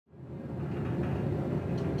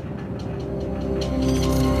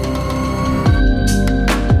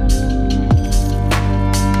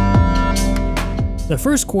The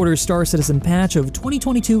first quarter Star Citizen patch of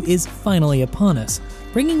 2022 is finally upon us,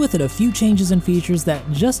 bringing with it a few changes and features that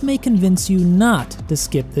just may convince you not to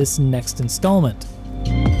skip this next installment.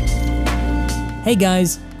 Hey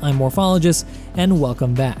guys, I'm Morphologist, and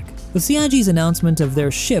welcome back. With CIG's announcement of their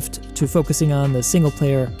shift to focusing on the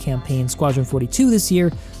single-player campaign Squadron 42 this year,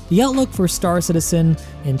 the outlook for Star Citizen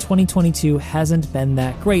in 2022 hasn't been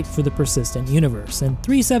that great for the persistent universe, and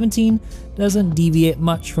 3.17 doesn't deviate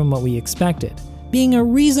much from what we expected, being a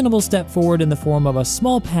reasonable step forward in the form of a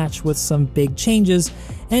small patch with some big changes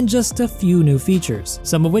and just a few new features,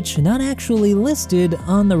 some of which not actually listed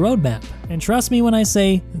on the roadmap. And trust me when I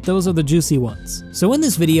say that those are the juicy ones. So in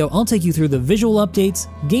this video, I'll take you through the visual updates,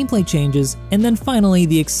 gameplay changes, and then finally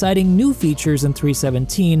the exciting new features in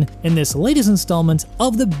 3.17 in this latest installment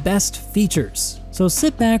of the best features. So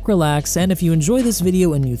sit back, relax, and if you enjoy this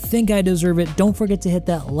video and you think I deserve it, don't forget to hit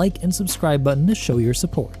that like and subscribe button to show your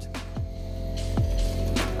support.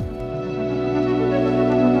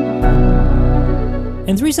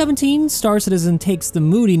 In 3.17, Star Citizen takes the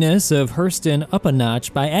moodiness of Hurston up a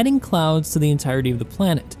notch by adding clouds to the entirety of the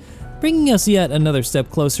planet, bringing us yet another step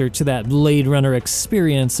closer to that Blade Runner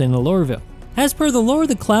experience in Lorville. As per the lore,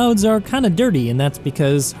 the clouds are kinda dirty, and that's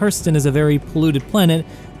because Hurston is a very polluted planet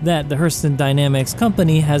that the Hurston Dynamics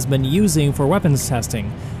company has been using for weapons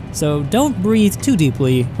testing, so don't breathe too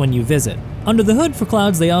deeply when you visit. Under the hood for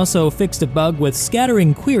clouds, they also fixed a bug with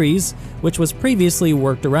scattering queries, which was previously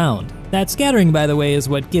worked around. That scattering, by the way, is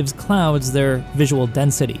what gives clouds their visual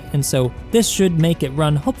density, and so this should make it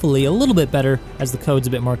run hopefully a little bit better as the code's a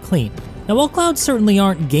bit more clean. Now while clouds certainly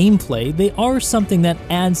aren't gameplay, they are something that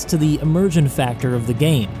adds to the immersion factor of the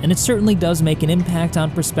game, and it certainly does make an impact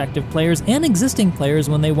on prospective players and existing players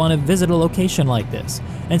when they want to visit a location like this.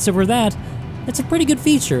 And so for that, it's a pretty good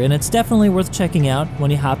feature, and it's definitely worth checking out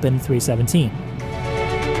when you hop in 3.17.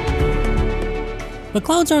 But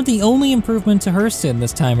clouds aren't the only improvement to Hurston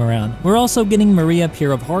this time around. We're also getting Maria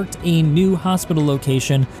Pier of Heart, a new hospital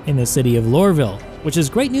location in the city of Lorville, which is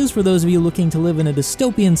great news for those of you looking to live in a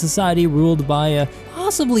dystopian society ruled by a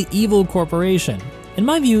possibly evil corporation. In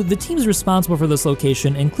my view, the teams responsible for this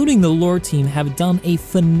location, including the lore team, have done a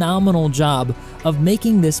phenomenal job of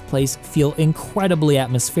making this place feel incredibly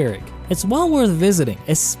atmospheric. It's well worth visiting,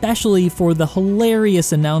 especially for the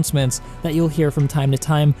hilarious announcements that you'll hear from time to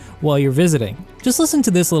time while you're visiting. Just listen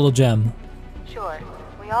to this little gem. Sure,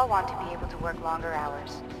 we all want to be able to work longer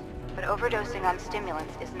hours, but overdosing on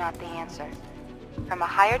stimulants is not the answer. From a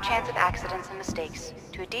higher chance of accidents and mistakes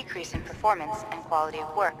to a decrease in performance and quality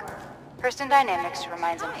of work, Hurston Dynamics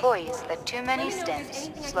reminds employees that too many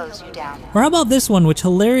stims slows you down. Or how about this one, which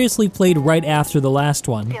hilariously played right after the last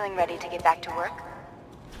one? Feeling ready to get back to work?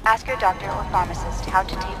 Ask your doctor or pharmacist how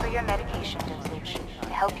to taper your medication dosage to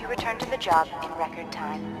help you return to the job in record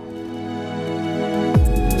time.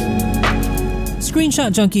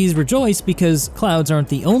 Screenshot junkies rejoice because clouds aren't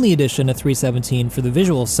the only addition to 3.17 for the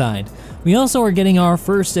visual side. We also are getting our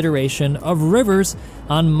first iteration of rivers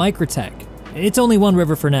on Microtech. It's only one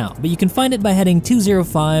river for now, but you can find it by heading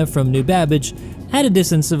 205 from New Babbage at a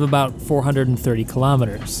distance of about 430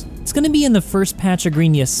 kilometers. It's going to be in the first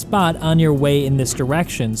Patchagrinia spot on your way in this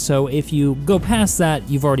direction, so if you go past that,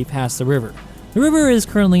 you've already passed the river. The river is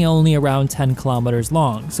currently only around 10 kilometers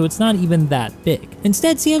long, so it's not even that big.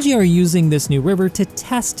 Instead, CIG are using this new river to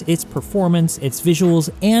test its performance, its visuals,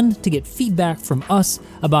 and to get feedback from us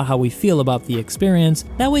about how we feel about the experience.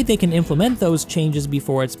 That way they can implement those changes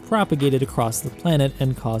before it's propagated across the planet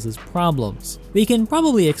and causes problems. We can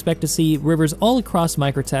probably expect to see rivers all across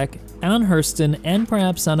Microtech, on Hurston, and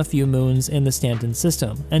perhaps on a few moons in the Stanton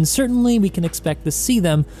system. And certainly we can expect to see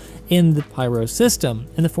them in the Pyro system,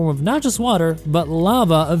 in the form of not just water, but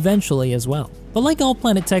lava eventually as well. But like all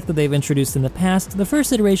planet tech that they've introduced in the past, the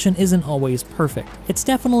first iteration isn't always perfect. It's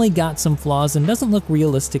definitely got some flaws and doesn't look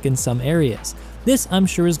realistic in some areas. This, I'm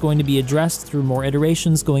sure, is going to be addressed through more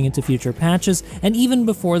iterations going into future patches, and even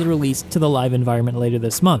before the release to the live environment later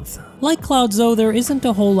this month. Like Clouds though, there isn't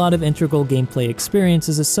a whole lot of integral gameplay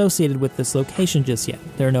experiences associated with this location just yet.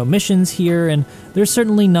 There are no missions here, and there's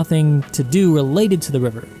certainly nothing to do related to the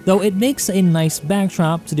river, though it makes a nice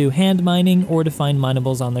backdrop to do hand mining or to find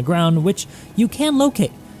minables on the ground, which you can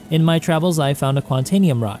locate. In my travels, I found a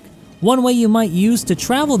Quantanium rock. One way you might use to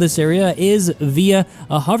travel this area is via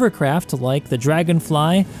a hovercraft like the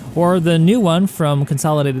Dragonfly or the new one from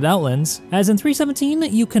Consolidated Outlands. As in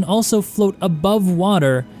 3.17, you can also float above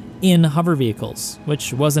water in hover vehicles,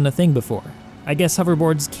 which wasn't a thing before. I guess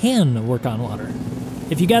hoverboards can work on water.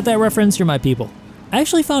 If you got that reference, you're my people. I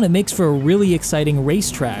actually found it makes for a really exciting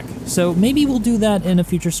racetrack, so maybe we'll do that in a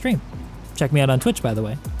future stream. Check me out on Twitch, by the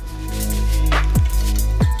way.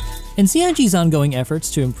 In CIG's ongoing efforts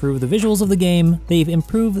to improve the visuals of the game, they've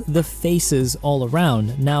improved the faces all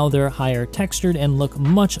around. Now they're higher textured and look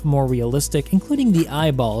much more realistic, including the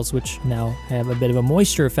eyeballs, which now have a bit of a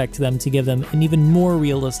moisture effect to them to give them an even more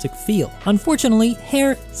realistic feel. Unfortunately,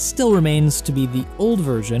 hair still remains to be the old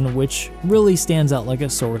version, which really stands out like a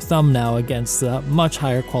sore thumb now against the much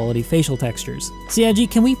higher quality facial textures. CIG,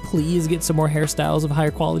 can we please get some more hairstyles of higher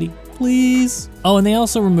quality? Please? Oh, and they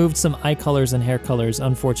also removed some eye colors and hair colors,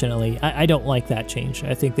 unfortunately. I don't like that change.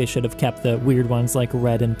 I think they should have kept the weird ones like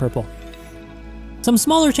red and purple. Some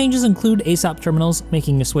smaller changes include ASAP terminals,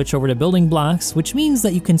 making a switch over to building blocks, which means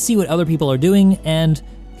that you can see what other people are doing and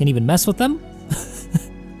can even mess with them.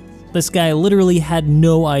 This guy literally had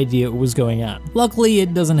no idea what was going on. Luckily,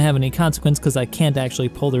 it doesn't have any consequence because I can't actually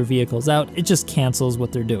pull their vehicles out. It just cancels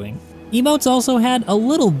what they're doing. Emotes also had a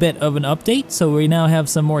little bit of an update, so we now have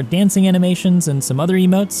some more dancing animations and some other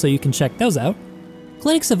emotes, so you can check those out.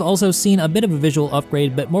 Clinics have also seen a bit of a visual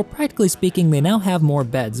upgrade, but more practically speaking, they now have more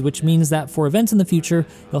beds, which means that for events in the future,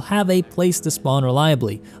 you'll have a place to spawn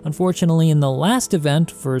reliably. Unfortunately, in the last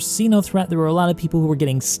event for Xenothreat, there were a lot of people who were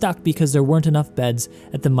getting stuck because there weren't enough beds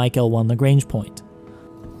at the Mike L1 Lagrange point.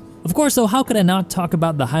 Of course, though, how could I not talk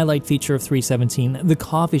about the highlight feature of 317, the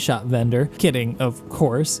coffee shop vendor? Kidding, of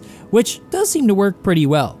course, which does seem to work pretty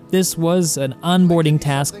well. This was an onboarding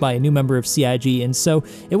task by a new member of CIG, and so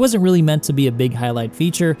it wasn't really meant to be a big highlight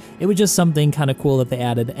feature. It was just something kind of cool that they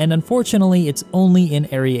added, and unfortunately, it's only in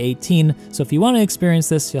Area 18, so if you want to experience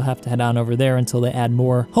this, you'll have to head on over there until they add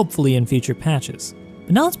more, hopefully in future patches.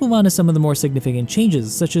 But now let's move on to some of the more significant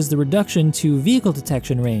changes, such as the reduction to vehicle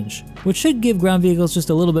detection range, which should give ground vehicles just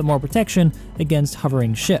a little bit more protection against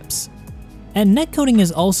hovering ships. And netcoding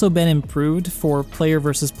has also been improved for player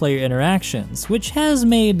versus player interactions, which has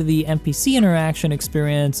made the NPC interaction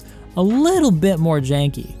experience a little bit more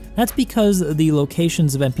janky. That's because the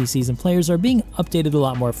locations of NPCs and players are being updated a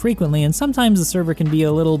lot more frequently, and sometimes the server can be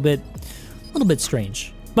a little bit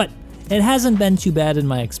strange. But it hasn't been too bad in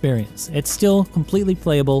my experience. It's still completely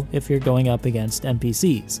playable if you're going up against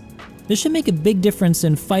NPCs. This should make a big difference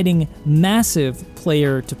in fighting massive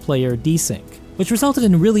player-to-player desync, which resulted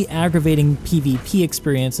in really aggravating PvP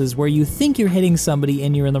experiences where you think you're hitting somebody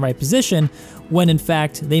and you're in the right position, when in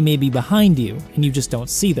fact they may be behind you and you just don't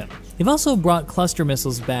see them. They've also brought cluster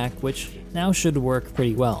missiles back, which now should work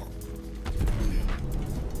pretty well.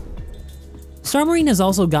 Star Marine has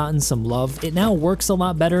also gotten some love. It now works a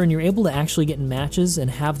lot better and you're able to actually get in matches and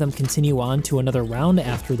have them continue on to another round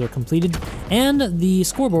after they're completed. And the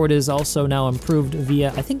scoreboard is also now improved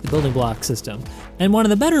via, I think, the building block system. And one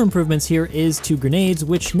of the better improvements here is to grenades,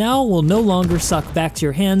 which now will no longer suck back to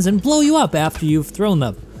your hands and blow you up after you've thrown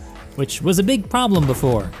them, which was a big problem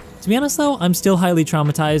before. To be honest though, I'm still highly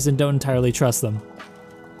traumatized and don't entirely trust them.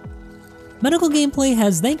 Medical gameplay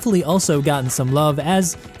has thankfully also gotten some love,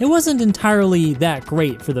 as it wasn't entirely that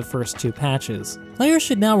great for the first two patches. Players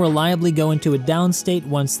should now reliably go into a down state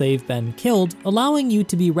once they've been killed, allowing you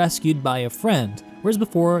to be rescued by a friend, whereas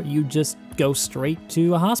before you just go straight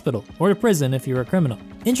to a hospital, or to prison if you're a criminal.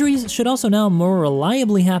 Injuries should also now more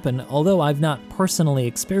reliably happen, although I've not personally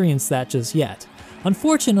experienced that just yet.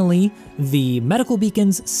 Unfortunately, the medical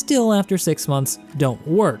beacons still after 6 months don't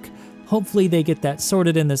work. Hopefully they get that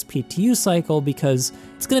sorted in this PTU cycle, because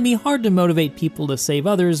it's going to be hard to motivate people to save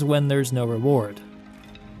others when there's no reward.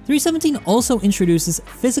 317 also introduces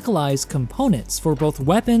physicalized components for both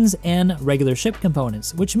weapons and regular ship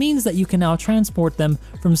components, which means that you can now transport them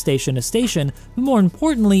from station to station, but more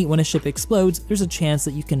importantly, when a ship explodes, there's a chance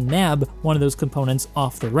that you can nab one of those components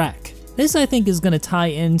off the wreck. This, I think, is going to tie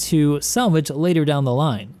into salvage later down the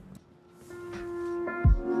line.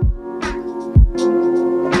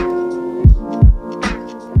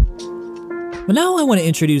 But now I want to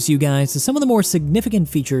introduce you guys to some of the more significant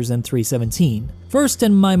features in 317. First,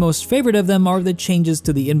 and my most favorite of them, are the changes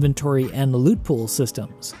to the inventory and the loot pool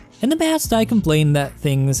systems. In the past, I complained that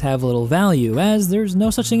things have little value, as there's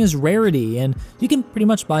no such thing as rarity, and you can pretty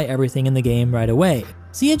much buy everything in the game right away.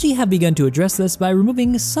 CIG have begun to address this by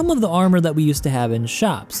removing some of the armor that we used to have in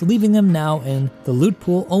shops, leaving them now in the loot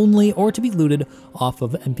pool only, or to be looted off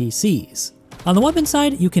of NPCs. On the weapon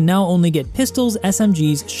side, you can now only get pistols,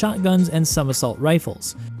 SMGs, shotguns, and some assault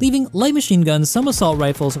rifles, leaving light machine guns, some assault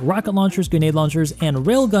rifles, rocket launchers, grenade launchers, and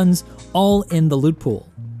railguns all in the loot pool.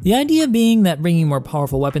 The idea being that bringing more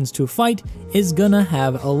powerful weapons to a fight is gonna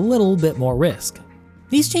have a little bit more risk.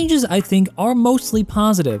 These changes, I think, are mostly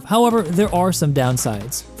positive. However, there are some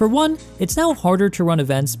downsides. For one, it's now harder to run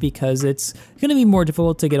events because it's going to be more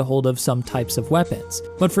difficult to get a hold of some types of weapons.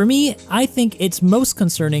 But for me, I think it's most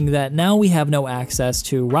concerning that now we have no access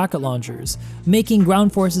to rocket launchers, making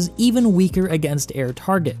ground forces even weaker against air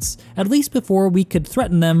targets. At least before we could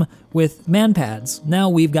threaten them with manpads. Now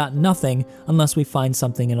we've got nothing unless we find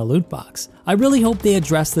something in a loot box. I really hope they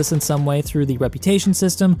address this in some way through the reputation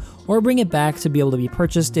system, or bring it back to be able to be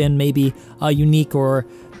purchased in maybe a unique or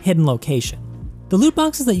hidden location. The loot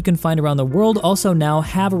boxes that you can find around the world also now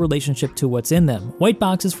have a relationship to what's in them. White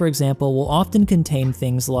boxes, for example, will often contain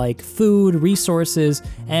things like food, resources,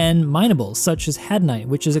 and minables such as headnite,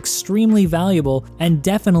 which is extremely valuable and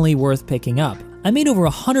definitely worth picking up. I made over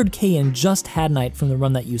 100k in just headnite from the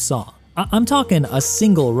run that you saw. I'm talking a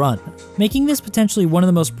single run, making this potentially one of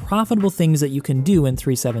the most profitable things that you can do in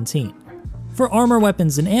 3.17. For armor,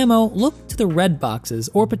 weapons, and ammo, look to the red boxes,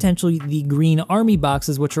 or potentially the green army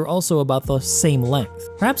boxes, which are also about the same length.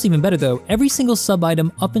 Perhaps even better though, every single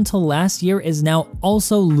sub-item up until last year is now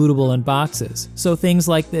also lootable in boxes. So things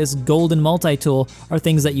like this golden multi-tool are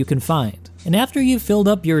things that you can find. And after you've filled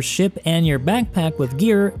up your ship and your backpack with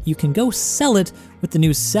gear, you can go sell it with the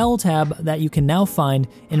new Sell tab that you can now find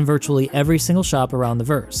in virtually every single shop around the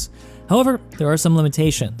verse. However, there are some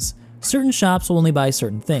limitations. Certain shops will only buy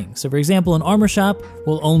certain things. So for example, an armor shop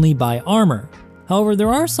will only buy armor. However, there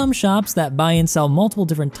are some shops that buy and sell multiple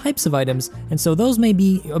different types of items, and so those may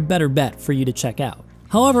be a better bet for you to check out.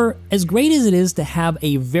 However, as great as it is to have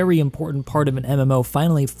a very important part of an MMO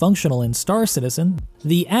finally functional in Star Citizen,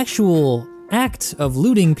 the actual act of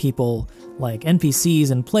looting people, like NPCs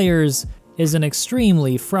and players, is an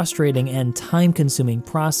extremely frustrating and time-consuming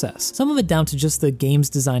process, some of it down to just the game's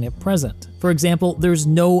design at present. For example, there's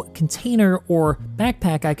no container or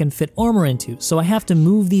backpack I can fit armor into, so I have to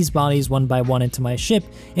move these bodies one by one into my ship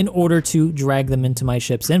in order to drag them into my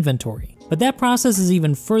ship's inventory. But that process is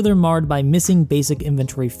even further marred by missing basic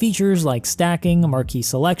inventory features like stacking, marquee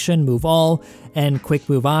selection, move all, and quick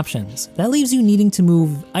move options. That leaves you needing to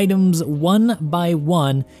move items one by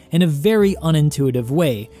one in a very unintuitive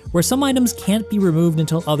way, where some items can't be removed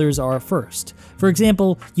until others are first. For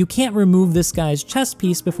example, you can't remove this guy's chest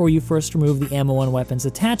piece before you first remove the ammo and weapons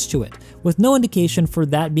attached to it, with no indication for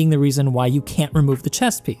that being the reason why you can't remove the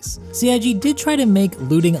chest piece. CIG did try to make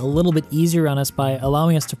looting a little bit easier on us by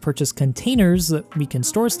allowing us to purchase containers that we can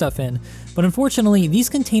store stuff in, but unfortunately these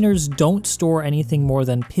containers don't store anything more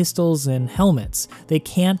than pistols and helmets. They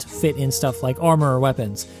can't fit in stuff like armor or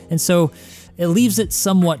weapons, and so it leaves it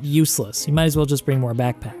somewhat useless. You might as well just bring more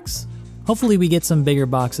backpacks. Hopefully we get some bigger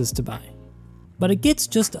boxes to buy. But it gets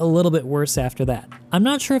just a little bit worse after that. I'm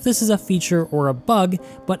not sure if this is a feature or a bug,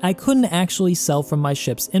 but I couldn't actually sell from my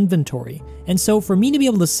ship's inventory. And so for me to be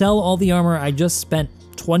able to sell all the armor I just spent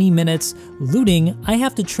 20 minutes looting, I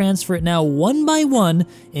have to transfer it now one by one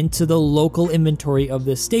into the local inventory of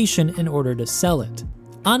this station in order to sell it.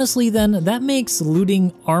 Honestly then, that makes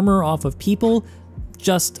looting armor off of people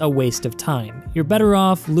just a waste of time. You're better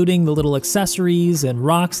off looting the little accessories and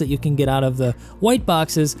rocks that you can get out of the white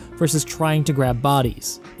boxes versus trying to grab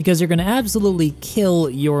bodies, because you're going to absolutely kill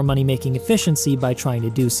your money-making efficiency by trying to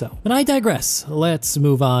do so. But I digress. Let's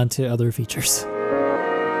move on to other features.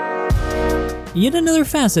 Yet another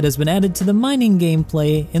facet has been added to the mining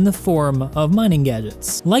gameplay in the form of mining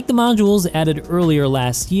gadgets. Like the modules added earlier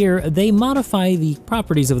last year, they modify the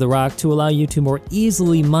properties of the rock to allow you to more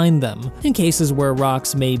easily mine them, in cases where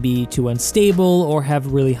rocks may be too unstable or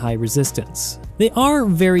have really high resistance. They are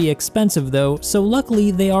very expensive though, so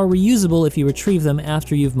luckily they are reusable if you retrieve them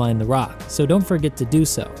after you've mined the rock, so don't forget to do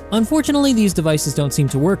so. Unfortunately, these devices don't seem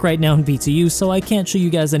to work right now in BTU, so I can't show you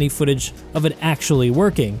guys any footage of it actually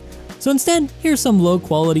working. So instead, here's some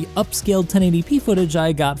low-quality, upscaled 1080p footage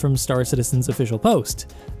I got from Star Citizen's official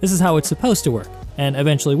post. This is how it's supposed to work, and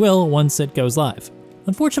eventually will once it goes live.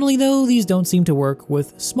 Unfortunately though, these don't seem to work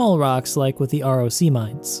with small rocks like with the ROC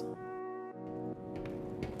mines.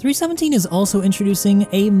 3.17 is also introducing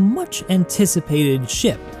a much-anticipated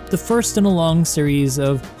ship, the first in a long series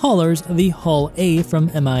of haulers, the Hull A from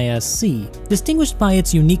MISC, distinguished by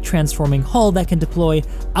its unique transforming hull that can deploy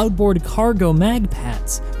outboard cargo mag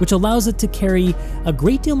pads, which allows it to carry a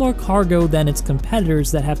great deal more cargo than its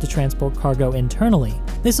competitors that have to transport cargo internally.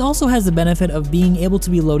 This also has the benefit of being able to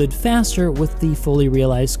be loaded faster with the fully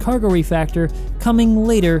realized cargo refactor coming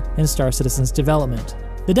later in Star Citizen's development.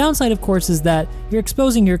 The downside, of course, is that you're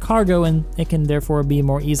exposing your cargo and it can therefore be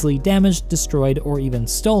more easily damaged, destroyed, or even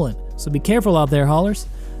stolen. So be careful out there, haulers.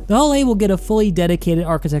 The Hull A will get a fully dedicated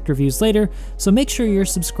architect reviews later, so make sure you're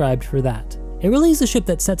subscribed for that. It really is a ship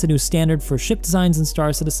that sets a new standard for ship designs in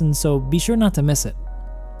Star Citizen, so be sure not to miss it.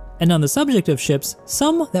 And on the subject of ships,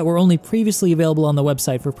 some that were only previously available on the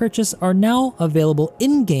website for purchase are now available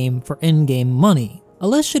in-game for in-game money. A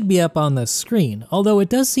list should be up on the screen, although it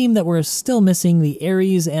does seem that we're still missing the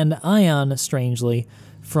Ares and Ion, strangely,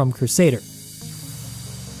 from Crusader.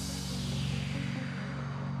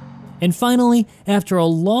 And finally, after a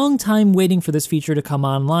long time waiting for this feature to come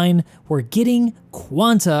online, we're getting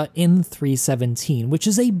Quanta in 3.17, which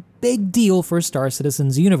is a big deal for Star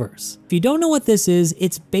Citizen's universe. If you don't know what this is,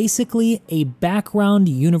 it's basically a background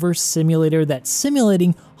universe simulator that's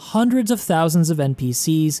simulating hundreds of thousands of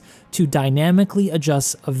NPCs to dynamically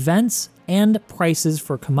adjust events and prices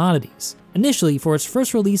for commodities. Initially, for its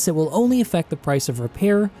first release, it will only affect the price of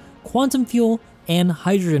repair, quantum fuel, and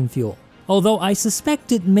hydrogen fuel. Although I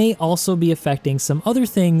suspect it may also be affecting some other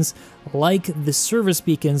things like the service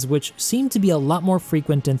beacons, which seem to be a lot more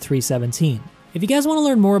frequent in 3.17. If you guys want to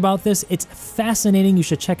learn more about this, it's fascinating. You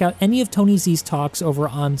should check out any of Tony Z's talks over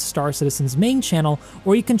on Star Citizen's main channel,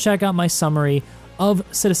 or you can check out my summary of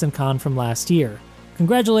CitizenCon from last year.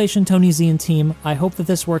 Congratulations, Tony Z and team. I hope that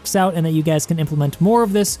this works out and that you guys can implement more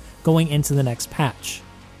of this going into the next patch.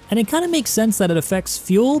 And it kind of makes sense that it affects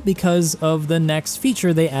fuel because of the next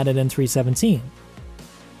feature they added in 3.17.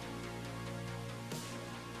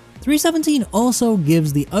 3.17 also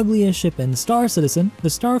gives the ugliest ship in Star Citizen, the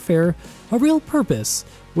Starfarer, a real purpose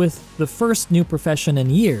with the first new profession in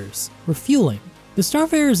years, refueling. The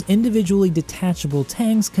Starfarer's individually detachable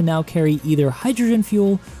tanks can now carry either hydrogen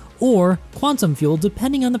fuel or quantum fuel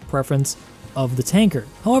depending on the preference of the tanker.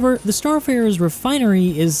 However, the Starfarer's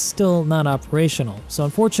refinery is still not operational, so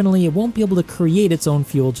unfortunately it won't be able to create its own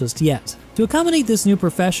fuel just yet. To accommodate this new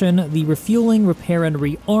profession, the refueling, repair, and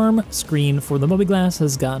rearm screen for the Mobiglass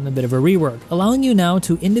has gotten a bit of a rework, allowing you now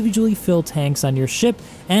to individually fill tanks on your ship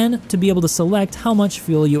and to be able to select how much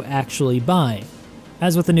fuel you actually buy.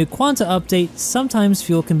 As with the new Quanta update, sometimes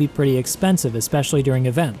fuel can be pretty expensive, especially during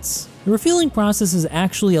events. The refueling process is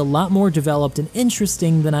actually a lot more developed and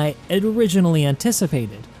interesting than I had originally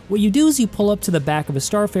anticipated. What you do is you pull up to the back of a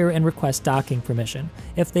Starfarer and request docking permission.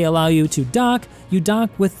 If they allow you to dock, you dock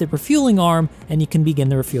with the refueling arm and you can begin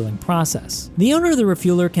the refueling process. The owner of the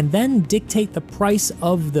refueler can then dictate the price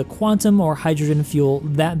of the quantum or hydrogen fuel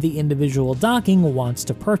that the individual docking wants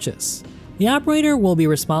to purchase. The operator will be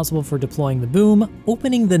responsible for deploying the boom,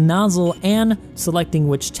 opening the nozzle, and selecting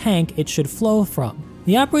which tank it should flow from.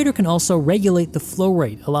 The operator can also regulate the flow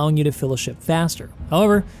rate, allowing you to fill a ship faster.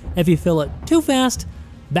 However, if you fill it too fast,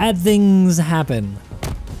 bad things happen.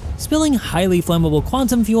 Spilling highly flammable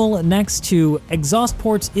quantum fuel next to exhaust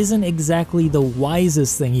ports isn't exactly the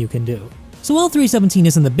wisest thing you can do. So while 3.17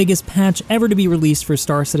 isn't the biggest patch ever to be released for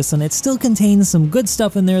Star Citizen, it still contains some good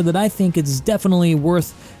stuff in there that I think is definitely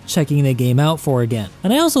worth checking the game out for again.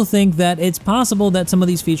 And I also think that it's possible that some of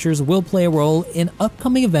these features will play a role in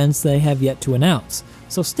upcoming events they have yet to announce,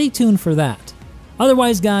 so stay tuned for that.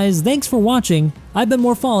 Otherwise guys, thanks for watching. I've been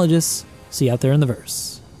Morphologist. See you out there in the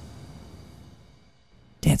verse.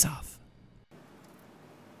 Dance off.